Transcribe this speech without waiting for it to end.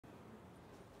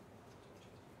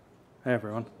Hey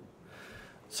everyone.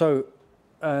 So,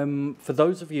 for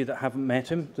those of you that haven't met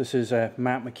him, this is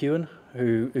Matt McEwen,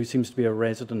 who seems to be a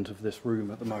resident of this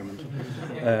room at the moment.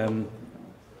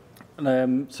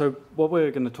 So what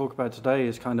we're going to talk about today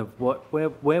is kind of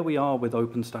where we are with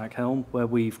OpenStack-Helm, where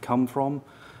we've come from,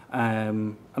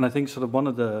 and I think sort of one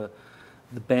of the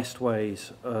best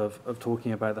ways of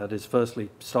talking about that is firstly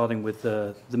starting with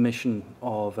the mission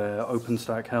of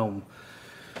OpenStack-Helm,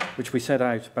 which we set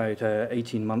out about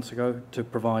 18 months ago to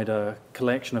provide a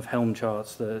collection of Helm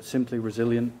charts that simply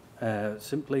resiliently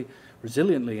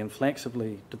and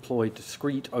flexibly deploy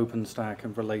discrete OpenStack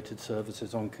and related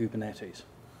services on Kubernetes.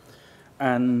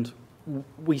 And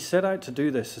we set out to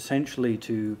do this essentially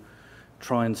to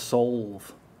try and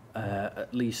solve,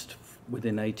 at least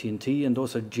within AT&T, and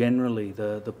also generally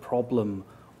the problem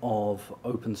of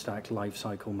OpenStack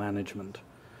lifecycle management,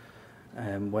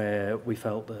 where we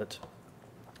felt that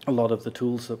a lot of the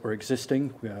tools that were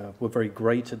existing were very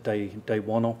great at day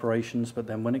one operations, but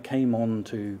then when it came on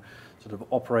to sort of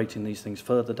operating these things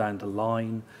further down the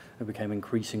line, it became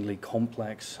increasingly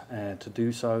complex to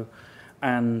do so.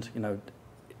 And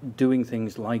doing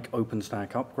things like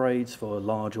OpenStack upgrades for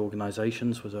large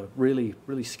organizations was a really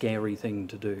scary thing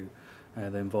to do.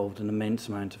 They involved an immense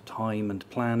amount of time and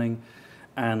planning,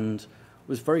 and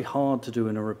was very hard to do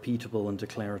in a repeatable and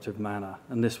declarative manner.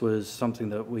 And this was something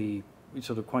that we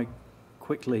sort of quite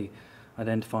quickly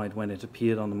identified when it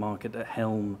appeared on the market, that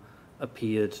Helm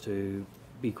appeared to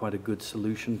be quite a good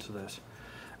solution to this.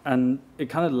 And it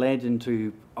kind of led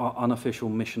into our unofficial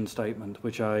mission statement,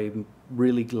 which I'm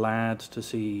really glad to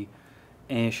see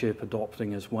Airship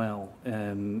adopting as well,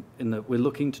 in that we're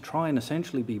looking to try and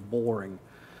essentially be boring.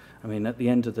 I mean, at the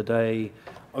end of the day,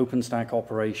 OpenStack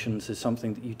operations is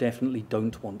something that you definitely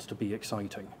don't want to be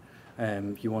exciting.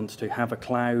 You want to have a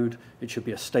cloud. It should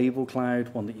be a stable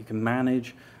cloud, one that you can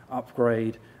manage,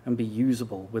 upgrade, and be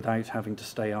usable without having to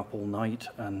stay up all night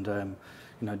and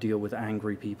deal with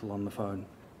angry people on the phone.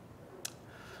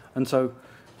 And so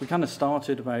we kind of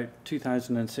started about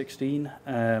 2016,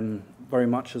 very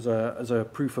much as a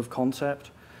proof of concept,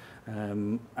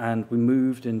 and we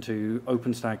moved into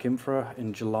OpenStack Infra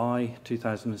in July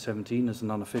 2017 as an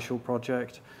unofficial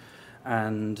project,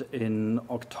 and in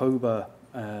October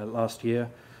last year,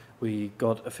 we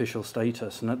got official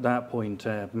status, and at that point,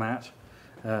 Matt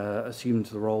assumed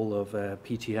the role of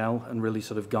PTL and really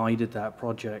sort of guided that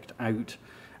project out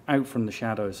from the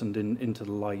shadows and into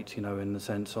the light, in the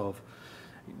sense of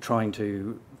trying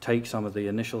to take some of the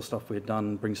initial stuff we had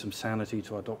done, bring some sanity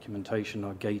to our documentation,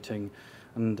 our gating,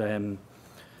 and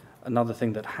another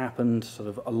thing that happened sort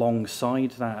of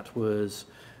alongside that was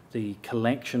the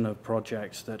collection of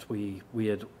projects that we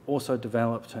had also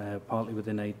developed, partly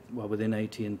within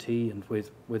AT&T and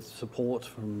with support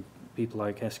from people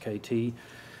like SKT,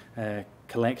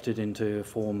 collected into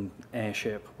form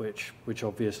Airship, which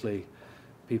obviously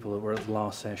people that were at the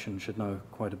last session should know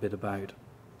quite a bit about.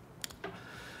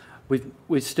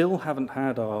 We still haven't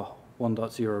had our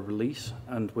 1.0 release,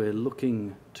 and we're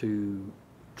looking to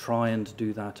try and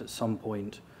do that at some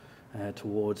point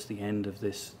towards the end of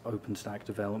this OpenStack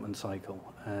development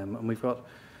cycle. And we've got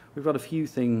a few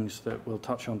things that we'll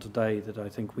touch on today that I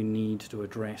think we need to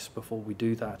address before we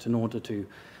do that, in order to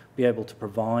be able to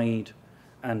provide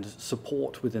and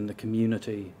support within the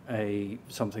community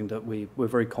something that we're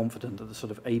very confident that the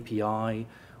sort of API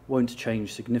won't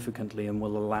change significantly and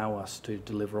will allow us to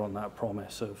deliver on that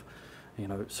promise of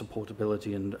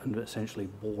supportability and essentially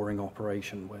boring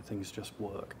operation where things just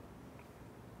work.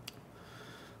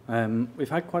 We've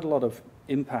had quite a lot of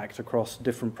impact across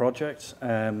different projects.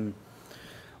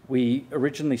 We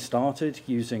originally started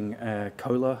using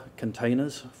Cola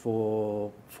containers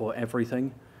for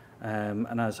everything,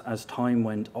 and as time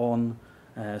went on,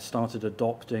 started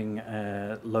adopting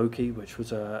Loki, which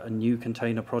was a new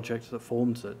container project that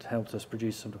formed that helped us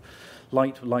produce sort of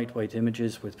lightweight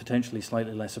images with potentially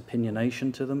slightly less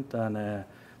opinionation to them than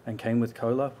came with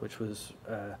Cola, which was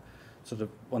sort of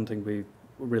one thing we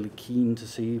were really keen to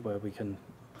see, where we can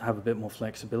have a bit more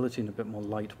flexibility and a bit more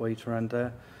lightweight around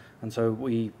there. And so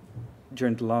we,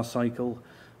 during the last cycle,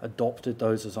 adopted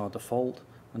those as our default,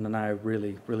 and are now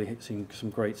really seeing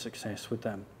some great success with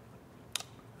them.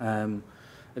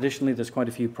 Additionally, there's quite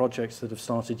a few projects that have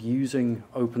started using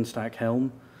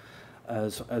OpenStack-Helm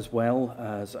as well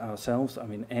as ourselves. I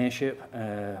mean, Airship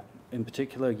in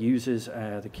particular uses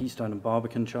the Keystone and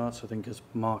Barbican charts, I think, as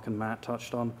Mark and Matt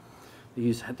touched on. They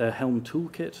use the Helm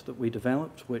toolkit that we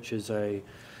developed, which is a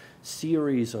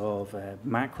series of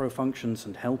macro functions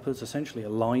and helpers, essentially a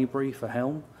library for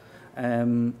Helm,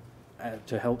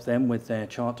 to help them with their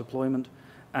chart deployment.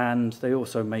 And they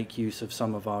also make use of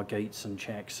some of our gates and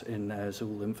checks in their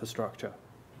Zool infrastructure.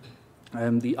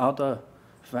 The other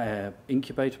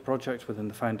incubator project within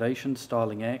the foundation,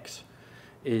 Starling X,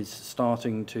 is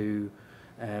starting to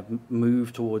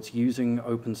move towards using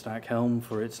OpenStack-Helm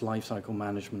for its lifecycle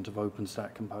management of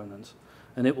OpenStack components.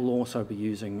 And it will also be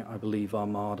using, I believe,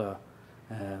 Armada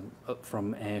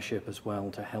from Airship as well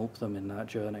to help them in that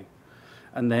journey.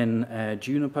 And then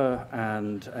Juniper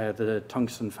and the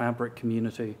Tungsten Fabric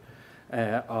community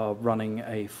are running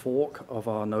a fork of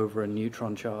our Nova and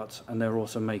Neutron charts, and they're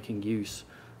also making use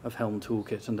of Helm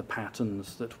Toolkit and the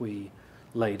patterns that we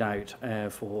laid out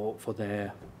for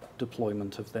their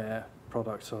deployment of their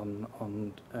products on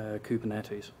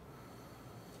Kubernetes.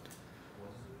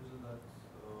 What's the reason that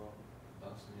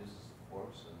Tungsten uses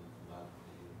forks and not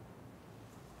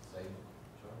the same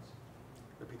charts?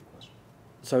 Repeat the question.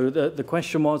 So the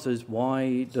question is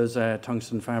why does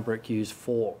Tungsten Fabric use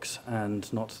forks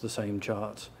and not the same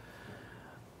charts?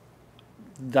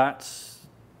 That's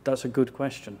a good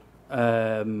question.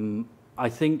 I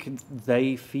think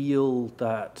they feel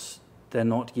that they're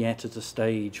not yet at a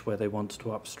stage where they want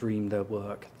to upstream their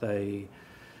work. They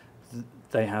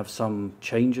have some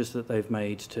changes that they've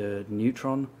made to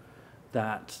Neutron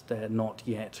that they're not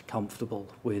yet comfortable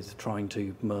with trying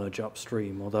to merge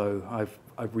upstream, although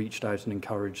I've reached out and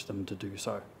encouraged them to do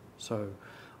so. So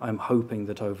I'm hoping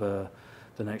that over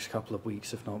the next couple of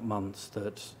weeks, if not months,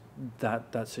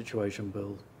 that situation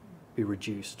will be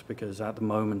reduced, because at the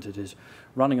moment it is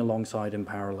running alongside in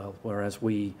parallel, whereas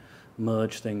we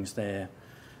merge things there.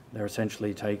 They're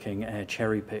essentially taking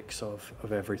cherry picks of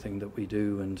everything that we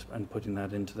do and putting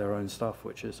that into their own stuff,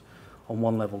 which is on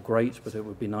one level great, but it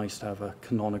would be nice to have a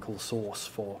canonical source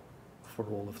for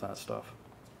all of that stuff.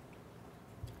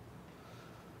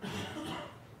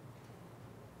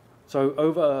 So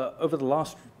over the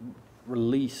last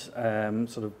release,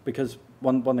 because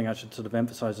one thing I should sort of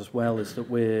emphasize as well is that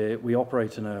we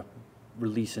operate in a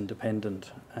release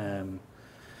independent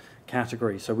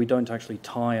category, so we don't actually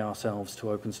tie ourselves to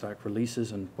OpenStack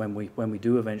releases, and when we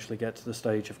do eventually get to the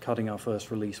stage of cutting our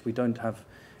first release, we don't have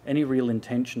any real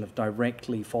intention of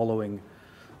directly following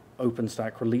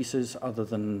OpenStack releases other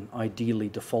than ideally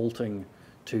defaulting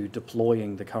to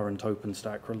deploying the current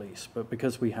OpenStack release. But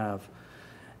because we have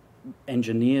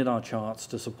engineered our charts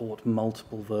to support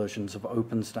multiple versions of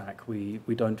OpenStack, we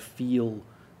don't feel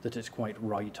that it's quite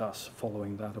right us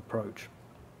following that approach.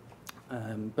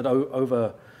 But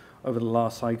over the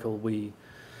last cycle, we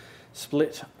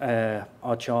split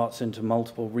our charts into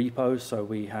multiple repos. So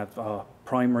we have our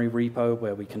primary repo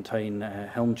where we contain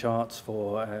Helm charts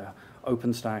for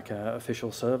OpenStack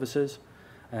official services.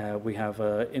 We have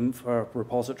an infra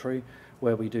repository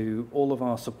where we do all of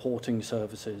our supporting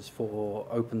services for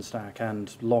OpenStack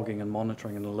and logging and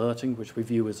monitoring and alerting, which we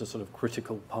view as a sort of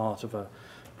critical part of a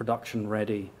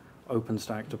production-ready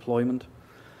OpenStack deployment.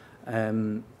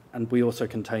 And we also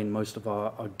contain most of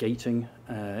our gating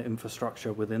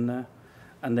infrastructure within there.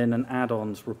 And then an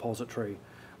add-ons repository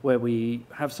where we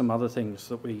have some other things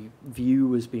that we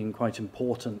view as being quite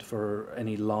important for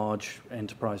any large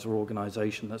enterprise or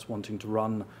organization that's wanting to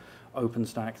run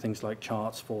OpenStack, things like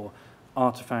charts for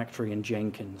Artifactory and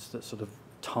Jenkins that sort of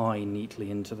tie neatly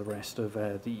into the rest of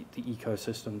the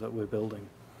ecosystem that we're building.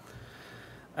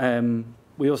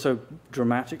 We also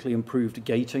dramatically improved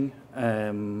gating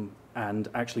and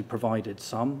actually provided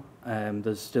some.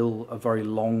 There's still a very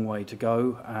long way to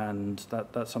go, and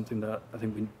that's something that I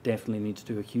think we definitely need to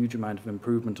do a huge amount of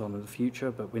improvement on in the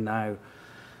future, but we're now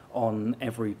on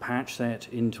every patch set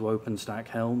into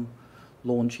OpenStack-Helm,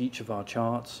 launch each of our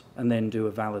charts, and then do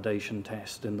a validation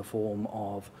test in the form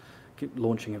of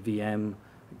launching a VM,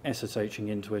 SSHing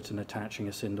into it, and attaching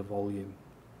a Cinder volume.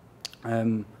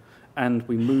 And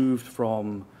we moved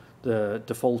from the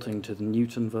defaulting to the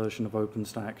Newton version of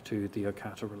OpenStack to the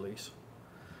Okata release.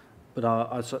 But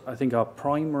I think our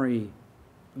primary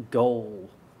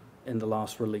goal in the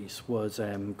last release was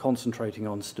concentrating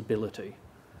on stability.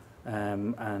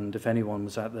 And if anyone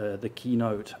was at the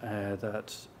keynote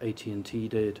that AT&T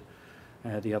did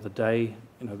the other day,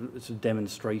 it's a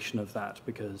demonstration of that,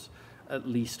 because at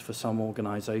least for some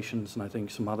organizations, and I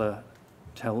think some other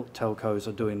telcos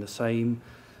are doing the same,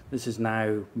 this is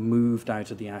now moved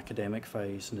out of the academic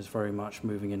phase and is very much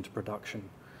moving into production.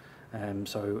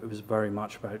 So it was very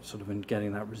much about sort of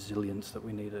getting that resilience that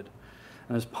we needed.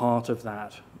 And as part of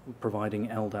that, providing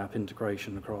LDAP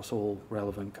integration across all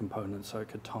relevant components so it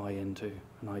could tie into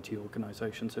an IT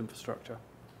organization's infrastructure.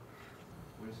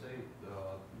 When you say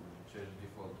change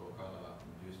default to Okata,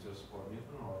 do you still support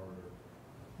Newton, or?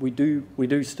 We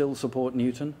do still support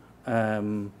Newton.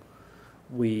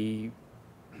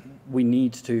 we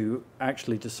need to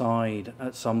actually decide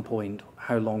at some point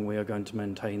how long we are going to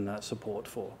maintain that support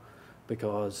for,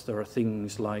 because there are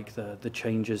things like the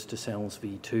changes to cells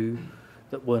v2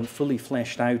 that weren't fully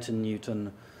fleshed out in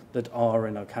Newton that are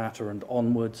in Okata and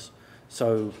onwards.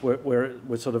 So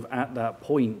we're sort of at that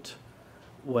point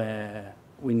where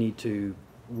we need to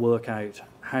work out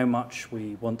how much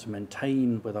we want to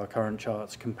maintain with our current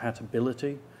charts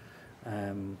compatibility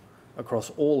across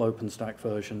all OpenStack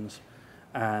versions,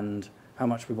 and how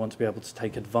much we want to be able to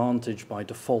take advantage by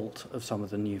default of some of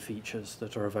the new features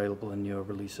that are available in newer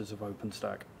releases of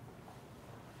OpenStack.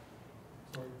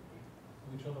 Sorry,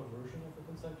 which other version of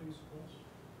OpenStack do you support?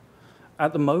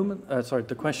 At the moment,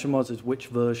 the question is which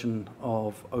version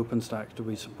of OpenStack do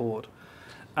we support?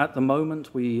 At the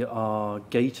moment, we are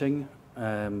gating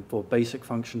for basic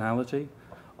functionality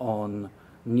on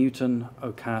Newton,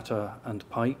 Okata, and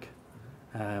Pike.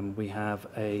 We have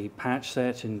a patch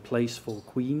set in place for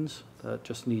Queens that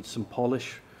just needs some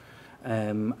polish.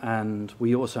 And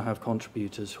we also have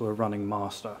contributors who are running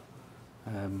master,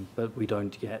 but we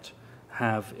don't yet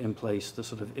have in place the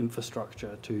sort of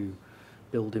infrastructure to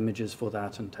build images for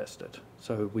that and test it.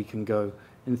 So we can go,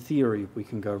 in theory, we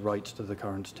can go right to the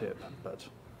current tip,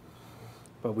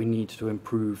 but we need to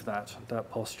improve that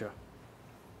posture.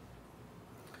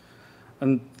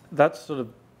 And that's sort of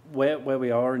where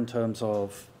we are in terms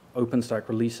of OpenStack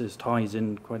releases ties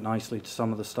in quite nicely to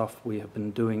some of the stuff we have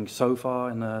been doing so far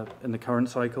in the current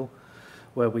cycle,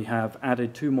 where we have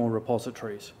added 2 more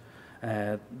repositories.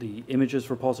 The images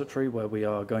repository, where we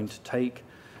are going to take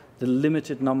the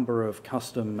limited number of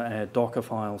custom Docker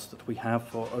files that we have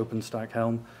for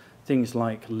OpenStack-Helm, things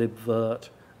like libvirt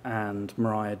and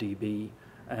MariaDB,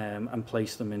 and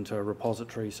place them into a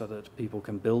repository so that people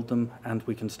can build them, and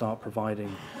we can start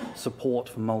providing support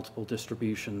for multiple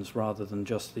distributions rather than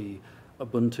just the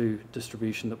Ubuntu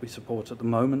distribution that we support at the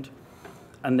moment.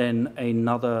 And then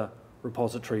another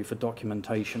repository for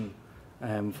documentation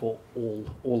for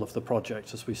all of the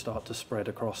projects as we start to spread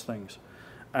across things.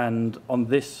 And on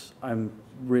this, I'm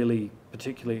really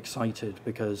particularly excited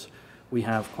because we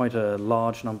have quite a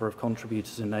large number of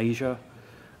contributors in Asia,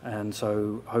 and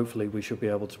so hopefully we should be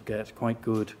able to get quite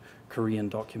good Korean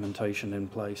documentation in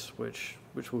place, which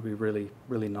will be really,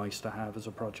 really nice to have as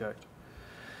a project.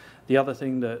 The other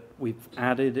thing that we've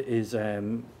added is,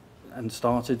 and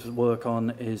started to work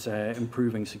on, is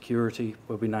improving security,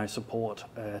 where we now support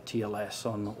TLS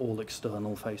on all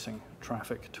external facing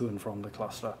traffic to and from the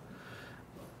cluster.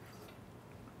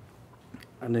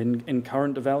 And in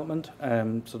current development,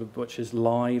 sort of which is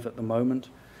live at the moment,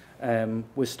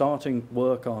 we're starting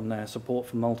work on support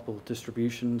for multiple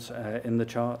distributions in the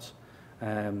charts.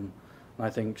 I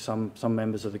think some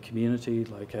members of the community,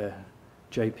 like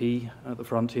JP at the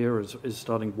Frontier, is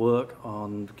starting work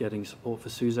on getting support for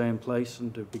SUSE in place,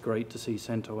 and it would be great to see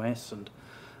CentOS and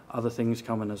other things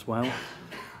coming as well.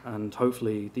 And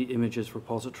hopefully the images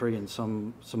repository and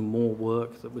some more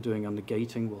work that we're doing on the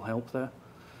gating will help there.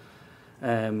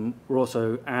 We're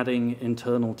also adding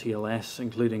internal TLS,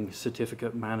 including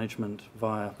certificate management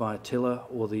via Tiller,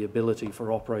 or the ability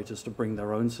for operators to bring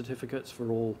their own certificates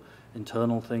for all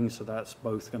internal things. So that's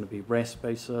both going to be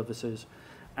REST-based services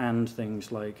and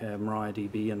things like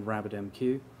MariaDB and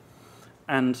RabbitMQ,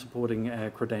 and supporting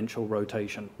credential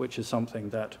rotation, which is something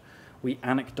that we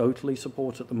anecdotally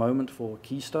support at the moment for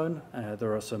Keystone.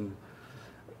 There are some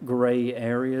gray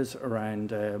areas around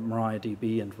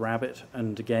MariaDB and Rabbit,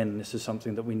 and again, this is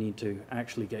something that we need to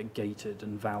actually get gated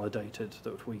and validated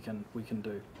that we can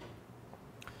do.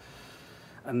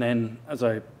 And then, as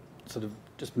I sort of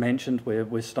just mentioned,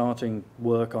 we're starting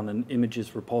work on an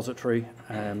images repository,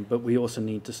 but we also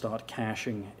need to start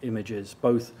caching images,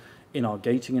 both in our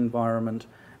gating environment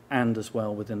and as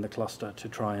well within the cluster, to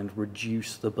try and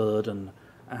reduce the burden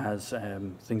as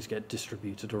things get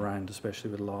distributed around,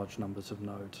 especially with large numbers of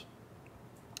nodes.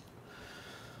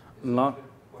 Oh,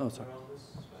 sorry.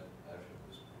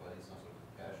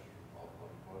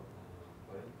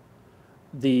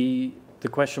 The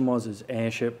question was, is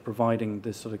Airship providing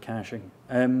this sort of caching?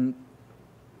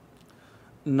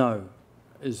 No,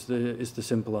 is the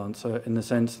simple answer, in the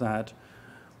sense that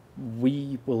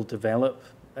we will develop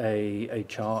a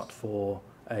chart for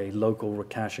a local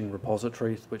caching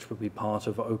repository, which would be part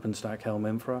of OpenStack-Helm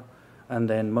infra, and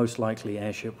then most likely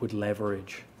Airship would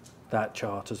leverage that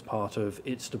chart as part of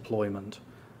its deployment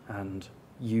and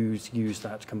use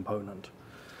that component.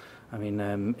 I mean,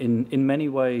 in many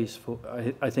ways,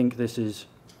 I think this is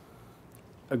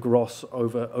a gross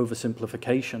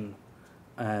oversimplification,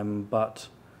 but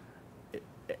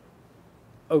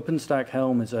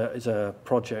OpenStack-Helm is a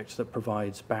project that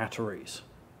provides batteries,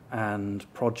 and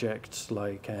projects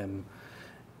like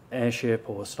Airship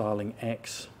or Starling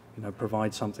X,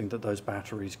 provide something that those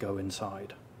batteries go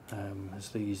inside. Is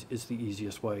the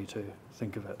easiest way to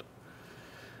think of it.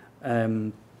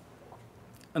 And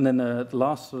then the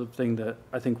last sort of thing that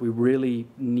I think we really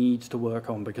need to work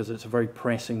on, because it's a very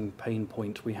pressing pain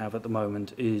point we have at the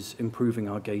moment, is improving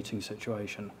our gating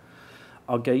situation.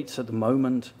 Our gates at the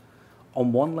moment,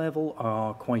 on one level,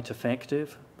 are quite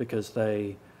effective because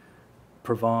they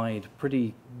provide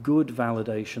pretty good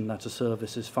validation that a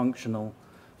service is functional,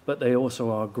 but they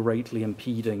also are greatly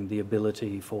impeding the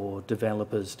ability for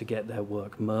developers to get their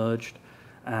work merged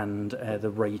and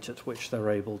the rate at which they're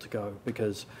able to go,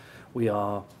 because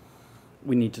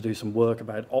we need to do some work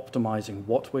about optimizing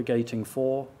what we're gating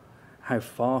for, how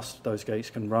fast those gates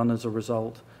can run as a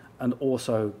result, and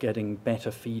also getting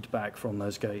better feedback from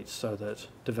those gates so that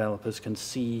developers can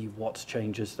see what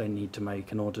changes they need to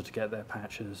make in order to get their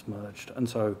patches merged. And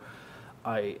so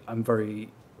I'm very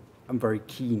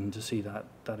keen to see that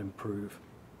improve.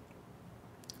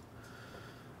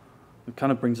 It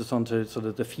kind of brings us on to sort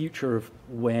of the future of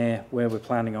where we're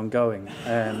planning on going.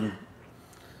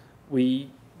 We're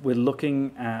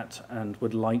looking at and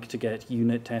would like to get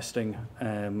unit testing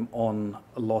on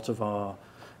a lot of our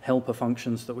helper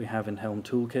functions that we have in Helm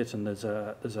Toolkit, and there's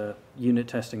a unit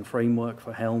testing framework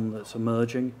for Helm that's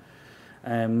emerging.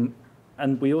 And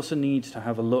we also need to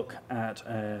have a look at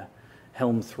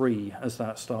Helm 3 as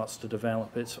that starts to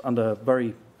develop. It's under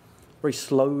very, very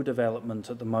slow development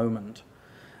at the moment.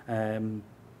 And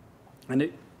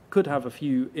it could have a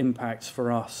few impacts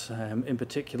for us. In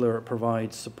particular, it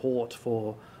provides support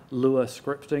for Lua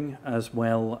scripting as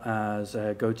well as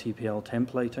GoTPL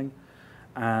templating.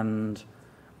 And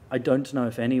I don't know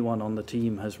if anyone on the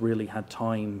team has really had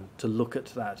time to look at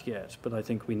that yet, but I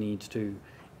think we need to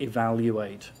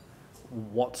evaluate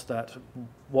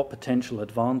what potential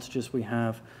advantages we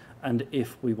have, and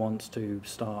if we want to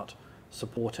start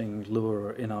supporting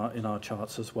Lua in our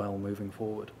charts as well moving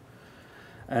forward.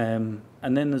 And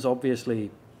then there's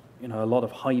obviously a lot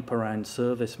of hype around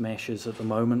service meshes at the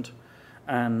moment,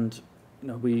 and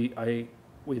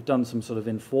we've done some sort of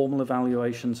informal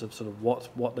evaluations of sort of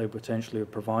what they potentially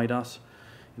would provide us,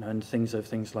 and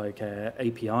things like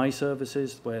API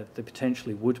services where they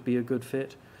potentially would be a good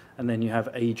fit, and then you have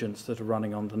agents that are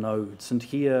running on the nodes. And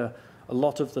here, a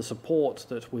lot of the support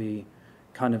that we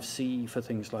kind of see for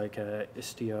things like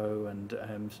Istio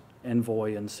and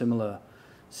Envoy and similar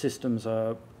systems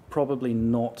are probably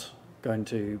not going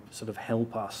to sort of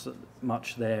help us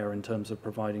much there in terms of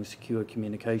providing secure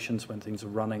communications when things are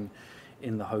running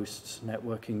in the host's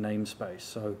networking namespace.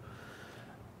 So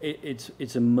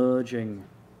it's emerging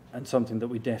and something that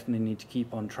we definitely need to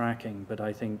keep on tracking, but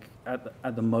I think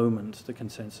at the moment the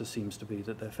consensus seems to be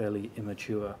that they're fairly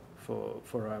immature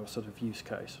for our sort of use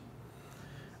case.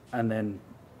 And then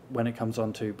when it comes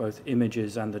on to both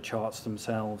images and the charts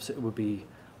themselves, it would be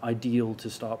ideal to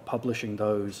start publishing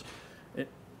those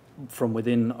from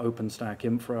within OpenStack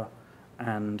Infra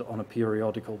and on a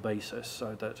periodical basis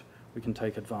so that we can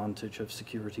take advantage of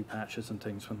security patches and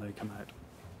things when they come out.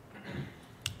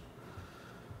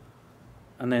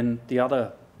 And then the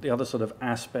other sort of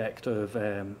aspect of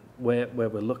where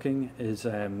we're looking is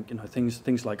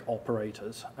things like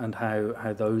operators and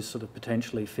how those sort of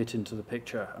potentially fit into the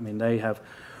picture. I mean, they have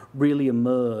really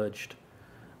emerged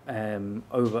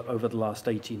over the last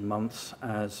 18 months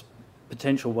as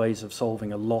potential ways of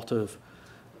solving a lot of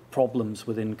problems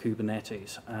within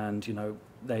Kubernetes. And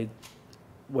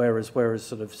whereas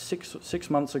sort of six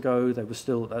months ago they were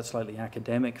still at that slightly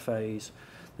academic phase,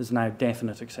 there's now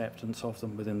definite acceptance of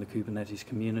them within the Kubernetes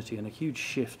community and a huge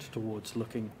shift towards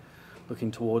looking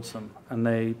towards them. And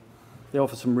they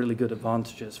offer some really good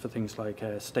advantages for things like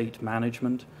state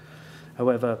management.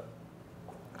 However,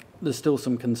 there's still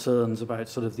some concerns about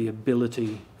sort of the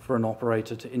ability for an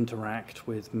operator to interact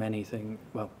with many things,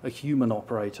 well, a human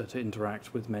operator to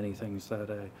interact with many things that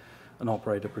an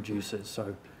operator produces.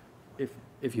 So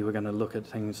if you were going to look at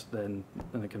things, then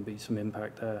there can be some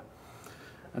impact there.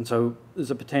 And so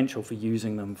there's a potential for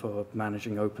using them for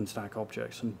managing OpenStack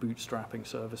objects and bootstrapping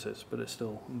services, but it's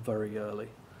still very early.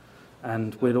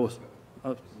 And we'd also... Isn't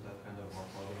that kind of more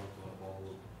relevant to the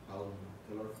whole Helm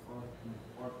pillar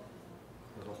part?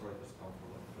 Because operators come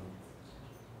from a different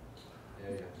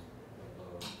area of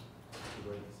the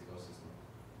Kubernetes ecosystem,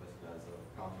 basically as a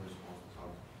counter response to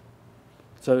Helm.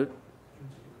 So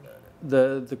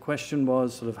the question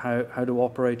was sort of how do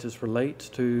operators relate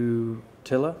to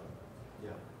Tiller?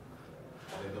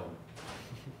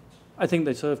 I think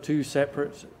they serve two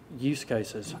separate use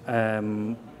cases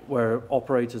where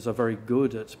operators are very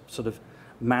good at sort of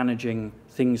managing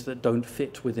things that don't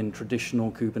fit within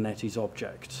traditional Kubernetes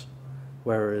objects,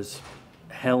 whereas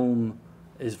Helm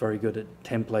is very good at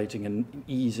templating and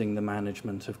easing the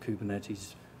management of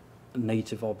Kubernetes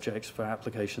native objects for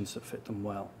applications that fit them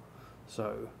well.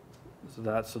 So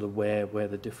that's sort of where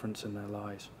the difference in there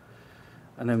lies.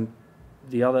 And then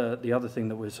the other thing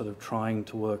that we're sort of trying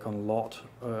to work on a lot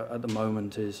at the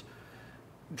moment is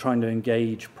trying to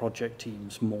engage project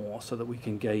teams more so that we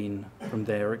can gain from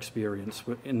their experience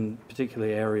in particular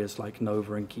areas like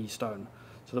Nova and Keystone,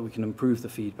 so that we can improve the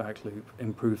feedback loop,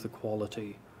 improve the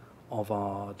quality of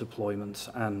our deployments,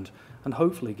 and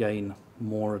hopefully gain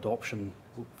more adoption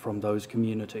from those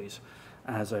communities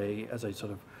as a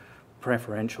sort of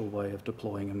preferential way of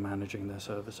deploying and managing their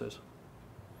services.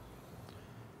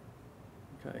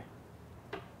 Okay,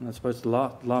 and I suppose the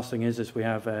last thing is we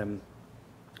have an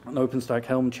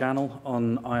OpenStack-Helm channel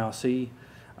on IRC,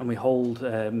 and we hold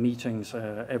meetings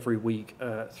every week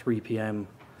at 3 p.m.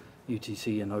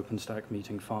 UTC in OpenStack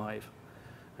Meeting 5.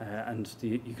 And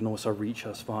you can also reach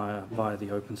us via the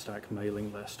OpenStack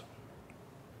mailing list.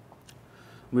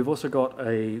 We've also got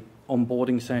a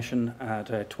onboarding session at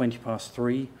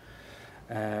 3:20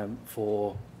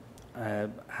 for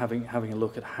having a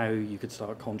look at how you could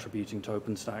start contributing to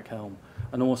OpenStack-Helm.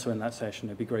 And also in that session,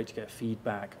 it'd be great to get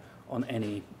feedback on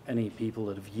any people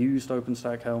that have used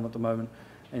OpenStack-Helm at the moment,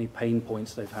 any pain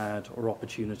points they've had, or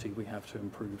opportunity we have to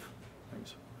improve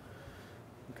things.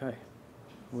 Okay.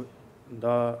 And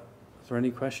are there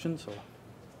any questions? Or?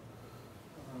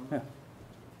 Yeah.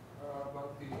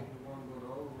 About the 1.0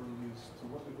 release, to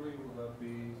what degree will that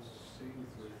be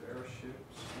synced with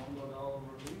Airship's 1.0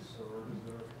 release, or is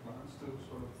there plans to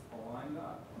sort of align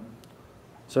that?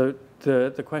 So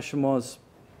the question was,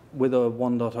 with a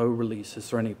 1.0 release, is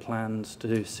there any plans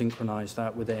to synchronize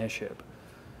that with Airship?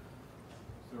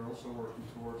 They're also working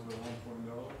towards the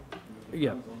 1.0?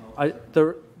 Yeah,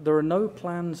 there are no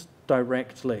plans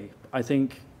directly. I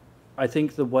think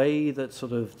the way that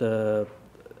sort of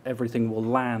everything will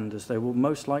land is they will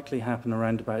most likely happen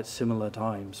around about similar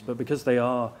times. But because they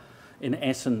are, in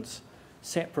essence,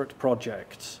 separate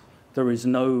projects, there is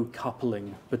no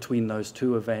coupling between those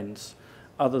two events,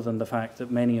 other than the fact that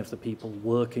many of the people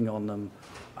working on them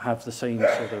have the same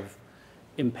sort of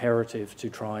imperative to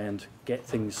try and get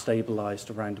things stabilized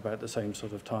around about the same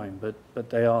sort of time. But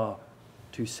they are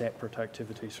two separate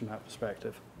activities from that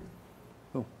perspective.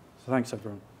 Cool. So thanks,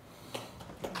 everyone.